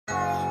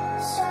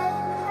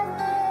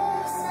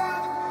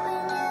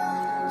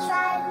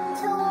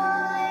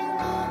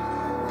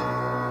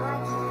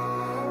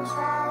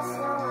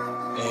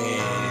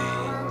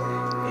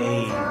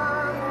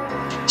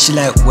She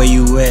like, where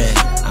you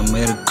at? I'm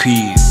at a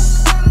crib.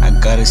 I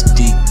got a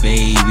stick,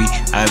 baby.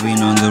 I've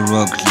been on the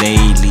rock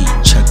lately.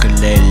 Chocolate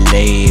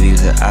lady.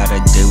 The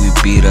other day we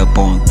beat up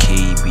on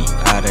KB.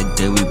 Other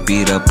day we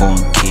beat up on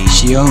KB.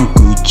 She on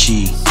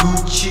Gucci,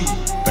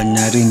 but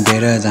nothing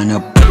better than a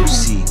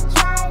pussy.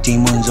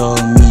 Demons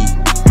on me,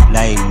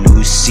 like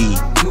Lucy.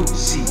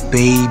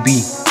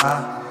 Baby,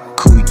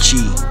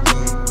 Coochie.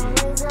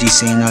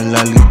 This ain't a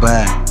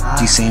lullaby.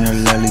 This ain't a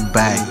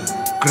lullaby.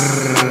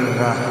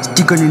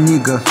 Stick on a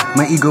nigga,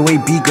 my ego way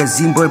bigger.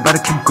 Zimboy, but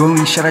I keep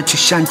going. Shout out to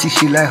Shanti,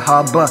 she like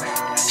harbor.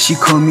 She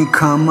call me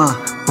Kama,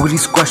 booty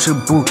squasher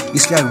boo,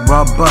 it's like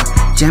rubber.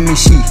 Jammy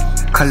she,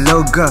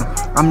 Kaloga,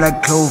 I'm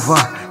like Clover.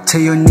 Tell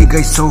your nigga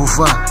it's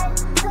over.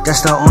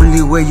 That's the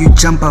only way you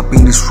jump up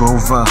in this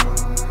Rover.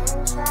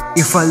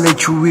 If I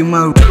let you in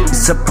my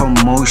it's a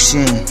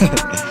promotion.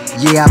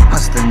 Yeah, I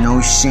passed the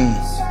notion.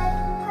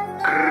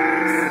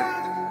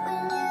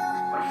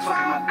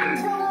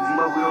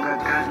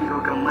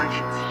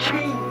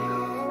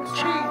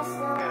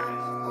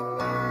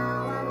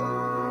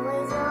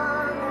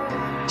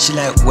 She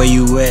like, where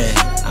you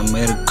at? I'm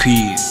at a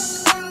crib.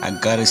 I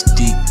got a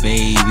stick,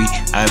 baby.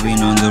 I've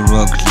been on the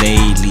rock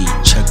lately.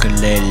 Chocolate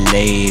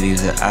lady.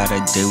 The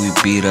other day we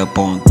beat up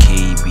on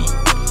KB.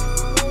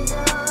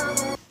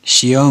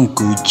 She on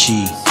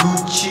Gucci,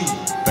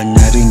 but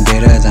nothing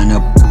better than a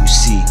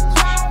pussy.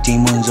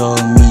 Demons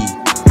on me,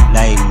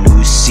 like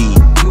Lucy.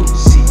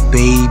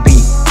 Baby,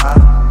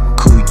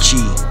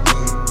 Coochie.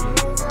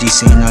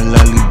 This ain't a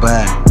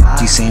lullaby.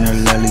 This ain't a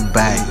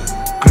lullaby.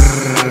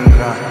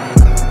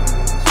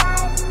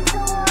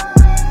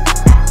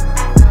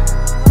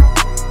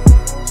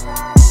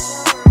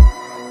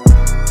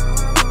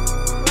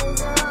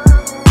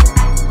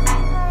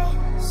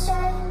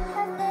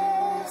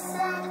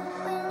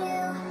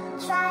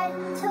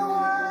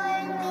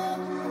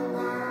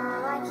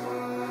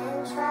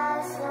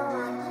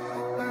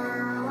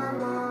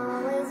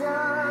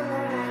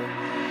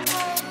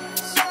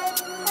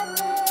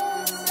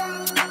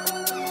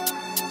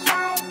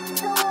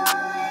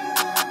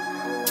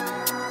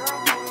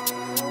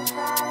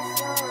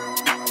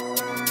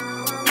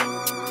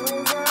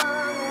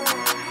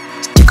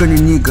 On a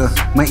nigga,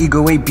 my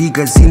ego way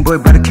bigger.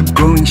 Zimboy, but I keep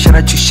going. Shout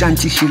out to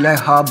Shanti, she like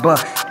harbor.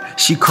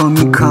 She call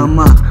me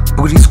Kama,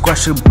 booty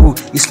squasher boo,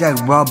 it's like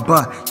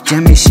rubber.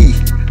 Jammy she,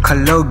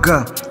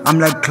 Kaloga, I'm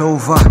like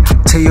Clover.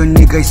 Tell your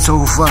nigga it's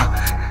over.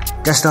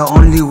 That's the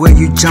only way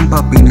you jump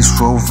up in this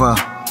Rover.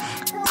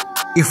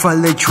 If I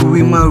let you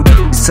in my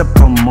it's a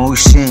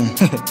promotion.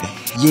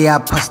 Yeah, I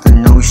passed the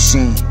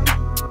notion.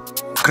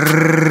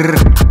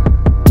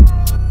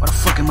 What the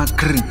fuck am I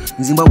grrr?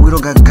 In Zimbabwe we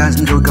don't got guns,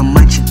 nigga, we got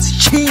matches.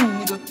 Ching.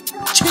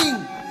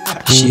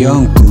 She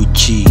on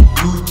Gucci,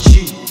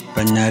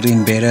 but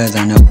nothing better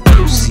than a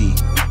pussy.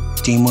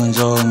 Demons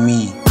on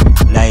me,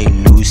 like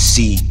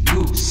Lucy.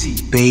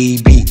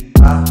 Baby,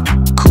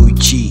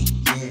 Coochie.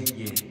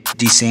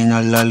 This ain't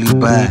a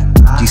lullaby.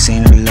 This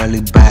ain't a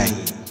lullaby.